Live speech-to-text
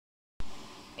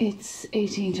It's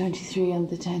 1823 on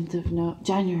the 10th of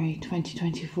January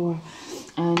 2024,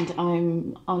 and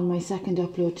I'm on my second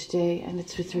upload today, and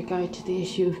it's with regard to the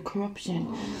issue of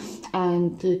corruption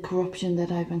and the corruption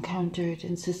that I've encountered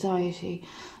in society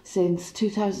since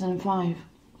 2005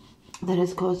 that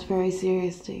has caused very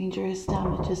serious, dangerous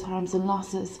damages, harms and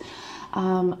losses.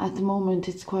 At the moment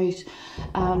it's quite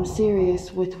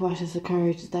serious with what has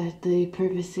occurred, that the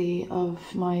privacy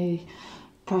of my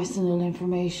personal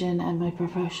information and my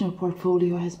professional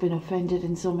portfolio has been offended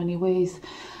in so many ways.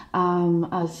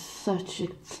 As such,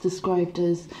 it's described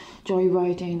as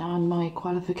joyriding on my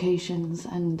qualifications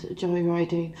and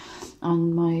joyriding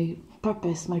on my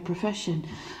purpose, my profession.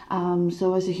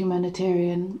 So as a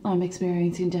humanitarian, I'm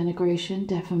experiencing denigration,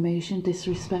 defamation,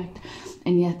 disrespect,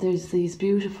 and yet there's these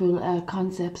beautiful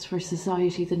concepts for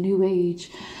society, the new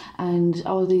age, and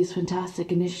all these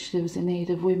fantastic initiatives in aid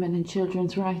of women and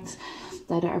children's rights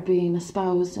that are being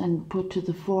espoused and put to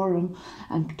the forum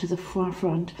and to the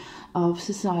forefront of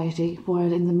society,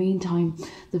 while in the meantime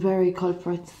the very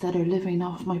culprits that are living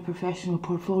off my professional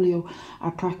portfolio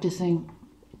are practicing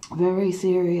very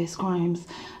serious crimes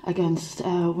against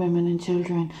women and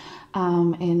children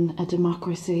in a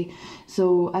democracy.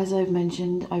 So as I've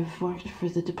mentioned, I've worked for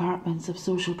the departments of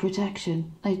social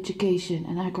protection, education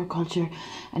and agriculture,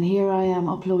 and here I am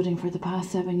uploading for the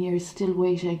past 7 years, still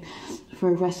waiting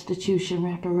for restitution,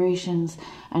 reparations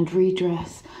and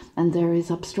redress, and there is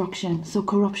obstruction. So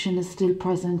corruption is still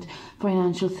present,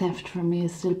 financial theft for me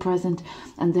is still present,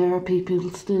 and there are people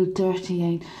still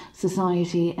dirtying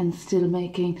society and still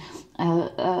making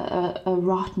a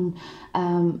rotten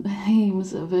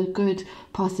aims of a good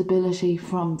possibility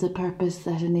from the purpose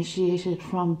that initiated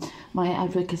from my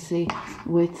advocacy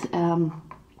with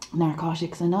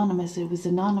Narcotics Anonymous. It was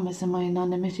anonymous and my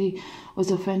anonymity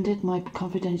was offended, my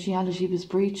confidentiality was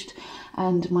breached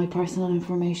and my personal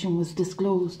information was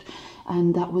disclosed,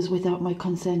 and that was without my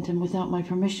consent and without my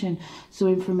permission. So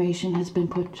information has been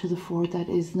put to the fore that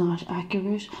is not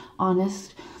accurate,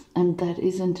 honest, and that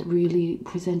isn't really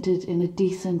presented in a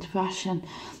decent fashion.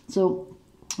 So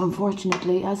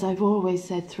unfortunately, as I've always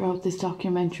said throughout this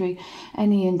documentary,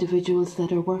 any individuals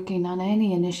that are working on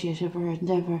any initiative or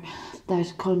endeavour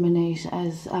that culminate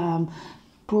as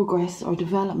progress or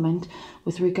development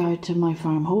with regard to my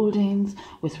farm holdings,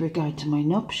 with regard to my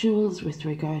nuptials, with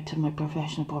regard to my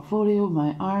professional portfolio,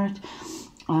 my art,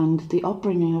 and the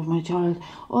upbringing of my child,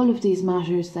 all of these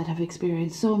matters that have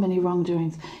experienced so many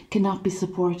wrongdoings cannot be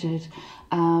supported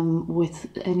with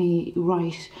any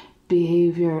right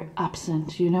behaviour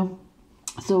absent, you know.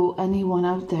 So anyone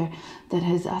out there that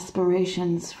has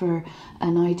aspirations for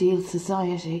an ideal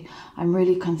society, I'm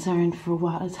really concerned for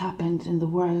what has happened in the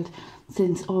world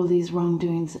since all these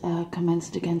wrongdoings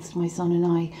commenced against my son and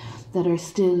I that are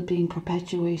still being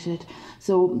perpetuated.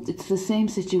 So it's the same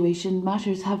situation.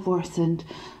 Matters have worsened.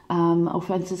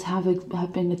 Offences have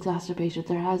been exacerbated.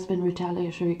 There has been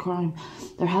retaliatory crime.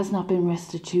 There has not been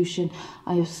restitution.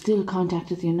 I have still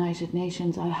contacted the United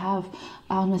Nations. I have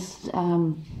honest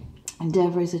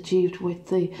endeavours achieved with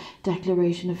the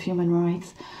Declaration of Human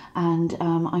Rights, and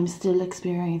I'm still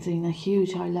experiencing a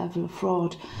huge high level of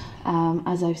fraud.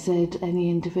 As I've said, any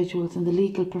individuals in the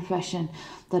legal profession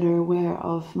that are aware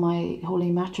of my holy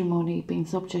matrimony being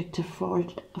subject to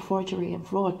forgery and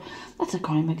fraud, that's a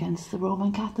crime against the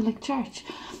Roman Catholic Church.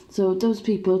 So those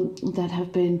people that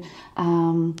have been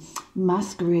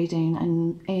masquerading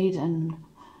and aiding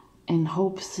in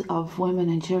hopes of women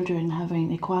and children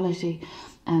having equality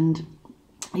and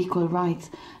equal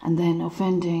rights, and then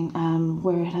offending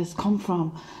where it has come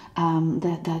from,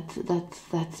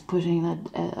 that's putting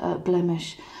a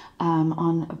blemish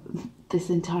on this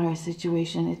entire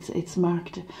situation. It's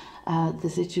marked the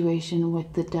situation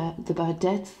with the bad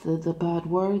debts, the bad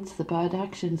words, the bad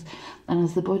actions, and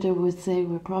as the Buddha would say,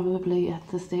 we're probably at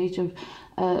the stage of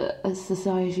a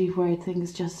society where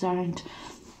things just aren't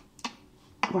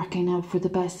working out for the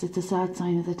best. It's a sad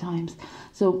sign of the times.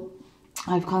 So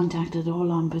I've contacted all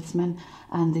ombudsmen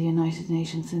and the United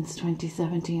Nations since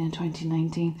 2017 and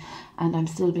 2019, and I'm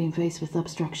still being faced with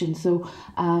obstruction. So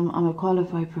I'm a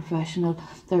qualified professional.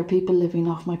 There are people living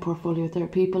off my portfolio. There are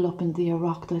people up in the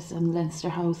Oireachtas and Leinster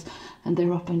House, and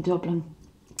they're up in Dublin,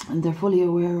 and they're fully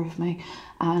aware of me,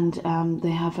 and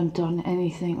they haven't done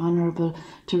anything honourable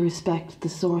to respect the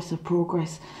source of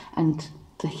progress and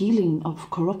the healing of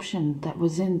corruption that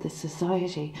was in this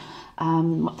society,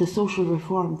 the social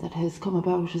reform that has come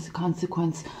about as a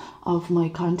consequence of my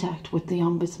contact with the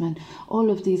Ombudsman.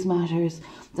 All of these matters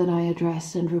that I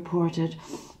addressed and reported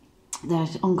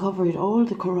that uncovered all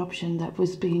the corruption that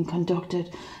was being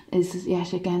conducted is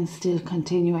yet again still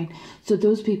continuing. So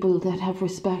those people that have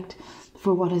respect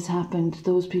for what has happened,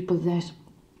 those people that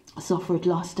suffered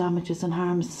loss, damages and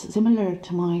harms similar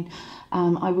to mine,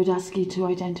 I would ask you to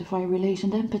identify, relate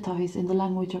and empathise in the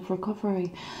language of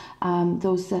recovery.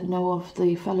 Those that know of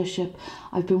the fellowship,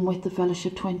 I've been with the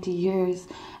fellowship 20 years,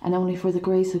 and only for the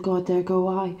grace of God there go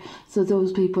I. So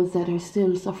those people that are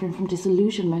still suffering from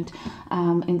disillusionment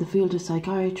in the field of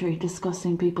psychiatry,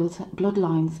 discussing people's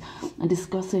bloodlines and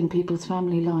discussing people's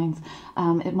family lines,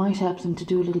 it might help them to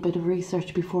do a little bit of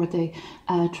research before they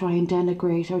try and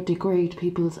denigrate or degrade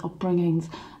people's upbringings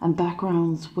and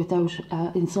backgrounds without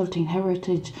insulting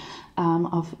heritage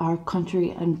of our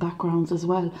country and backgrounds as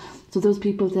well. So those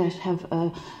people that have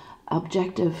a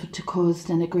objective to cause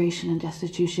denigration and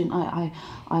destitution,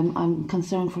 I'm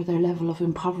concerned for their level of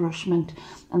impoverishment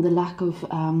and the lack of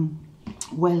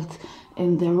wealth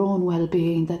in their own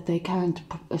well-being, that they can't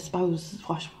espouse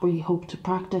what we hope to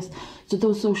practice. So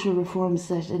those social reforms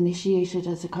that initiated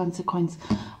as a consequence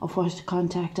of what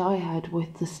contact I had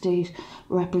with the state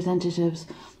representatives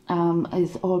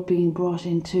is all being brought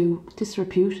into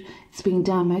disrepute. It's being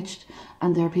damaged,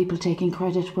 and there are people taking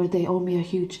credit where they owe me a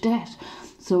huge debt.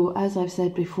 So as I've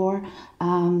said before,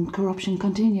 corruption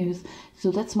continues. So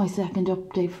that's my second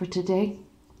update for today.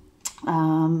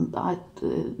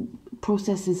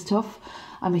 Process is tough.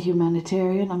 I'm a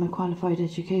humanitarian, I'm a qualified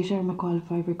educator, I'm a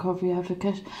qualified recovery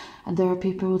advocate, and there are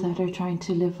people that are trying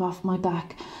to live off my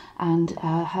back and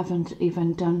haven't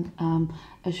even done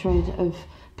a shred of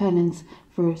penance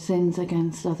for sins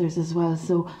against others as well.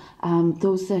 So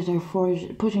those that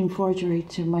are putting forgery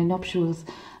to my nuptials,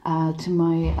 to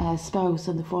my spouse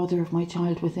and the father of my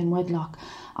child within wedlock,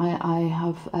 I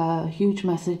have a huge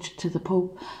message to the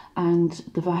Pope and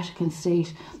the Vatican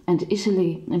State and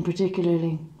Italy in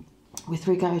particularly with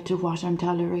regard to what I'm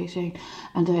tolerating,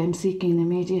 and I am seeking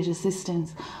immediate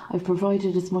assistance. I've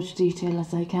provided as much detail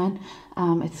as I can.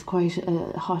 It's quite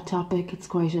a hot topic, it's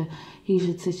quite a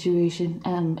heated situation.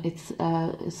 It's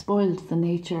spoiled the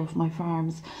nature of my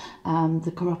farms,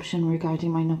 the corruption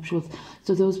regarding my nuptials.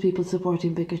 So those people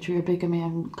supporting bigotry or bigamy,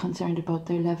 I'm concerned about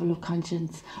their level of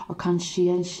conscience or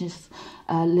conscientious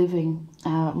living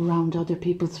around other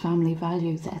people's family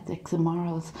values, ethics and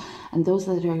morals. And those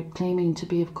that are claiming to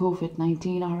be of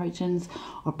COVID-19 origins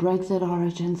or Brexit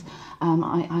origins,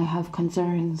 I have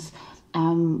concerns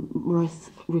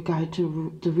with regard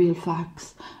to the real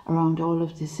facts around all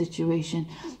of this situation.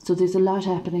 So there's a lot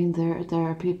happening there. There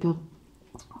are people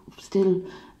still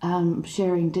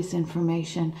sharing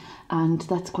disinformation, and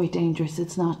that's quite dangerous.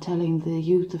 It's not telling the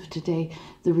youth of today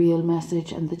the real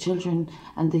message, and the children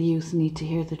and the youth need to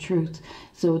hear the truth.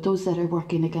 So those that are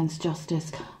working against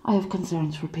justice, I have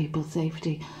concerns for people's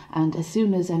safety, and as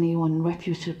soon as anyone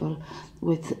reputable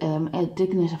with a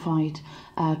dignified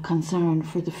concern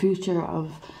for the future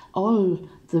of all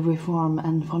the reform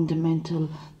and fundamental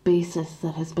basis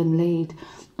that has been laid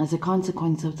as a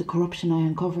consequence of the corruption I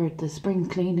uncovered, the spring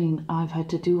cleaning I've had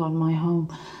to do on my home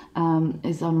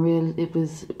is unreal. It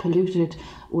was polluted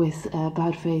with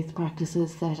bad faith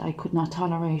practices that I could not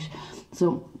tolerate.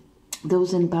 So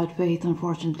those in bad faith,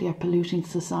 unfortunately, are polluting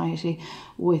society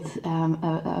with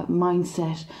a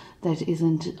mindset that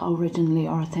isn't originally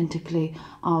or authentically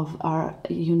of our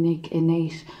unique,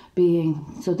 innate being.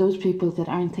 So those people that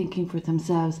aren't thinking for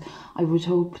themselves, I would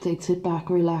hope they'd sit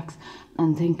back, relax,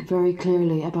 and think very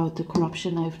clearly about the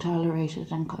corruption I've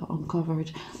tolerated and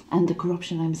uncovered, and the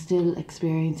corruption I'm still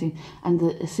experiencing, and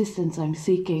the assistance I'm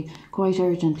seeking quite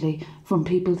urgently from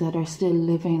people that are still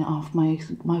living off my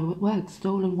wealth,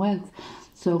 stolen wealth.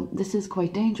 So this is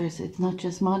quite dangerous. It's not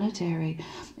just monetary,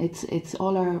 it's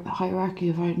all our hierarchy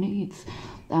of our needs.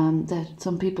 That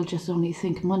some people just only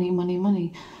think money, money,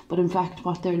 money, but in fact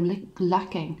what they're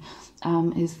lacking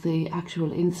is the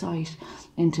actual insight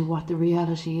into what the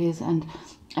reality is. And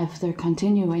if they're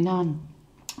continuing on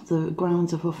the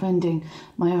grounds of offending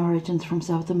my origins from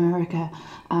South America,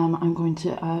 I'm going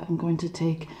to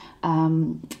take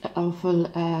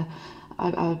awful.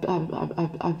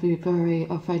 I'd be very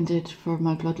offended for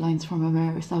my bloodlines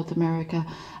from South America,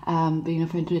 being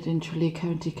offended in Tralee,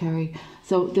 County Kerry.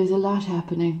 So there's a lot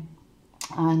happening,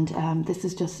 and this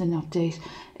is just an update.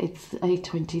 It's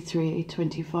 8:23,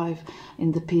 8:25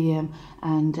 in the PM,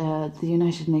 and the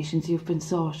United Nations, you've been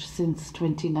sought since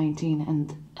 2019,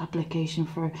 and application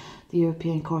for the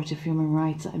European Court of Human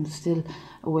Rights, I'm still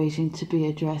awaiting to be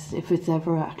addressed. If it's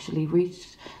ever actually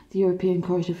reached the European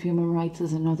Court of Human Rights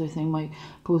is another thing. My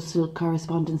postal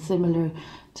correspondence, similar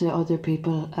to other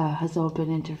people has all been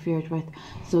interfered with.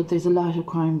 So there's a lot of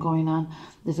crime going on,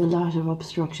 there's a lot of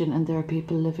obstruction, and there are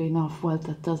people living off wealth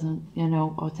that doesn't, you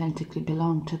know, authentically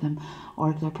belong to them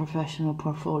or their professional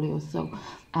portfolios. So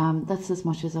that's as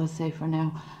much as I'll say for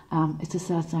now. It's a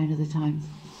sad sign of the times.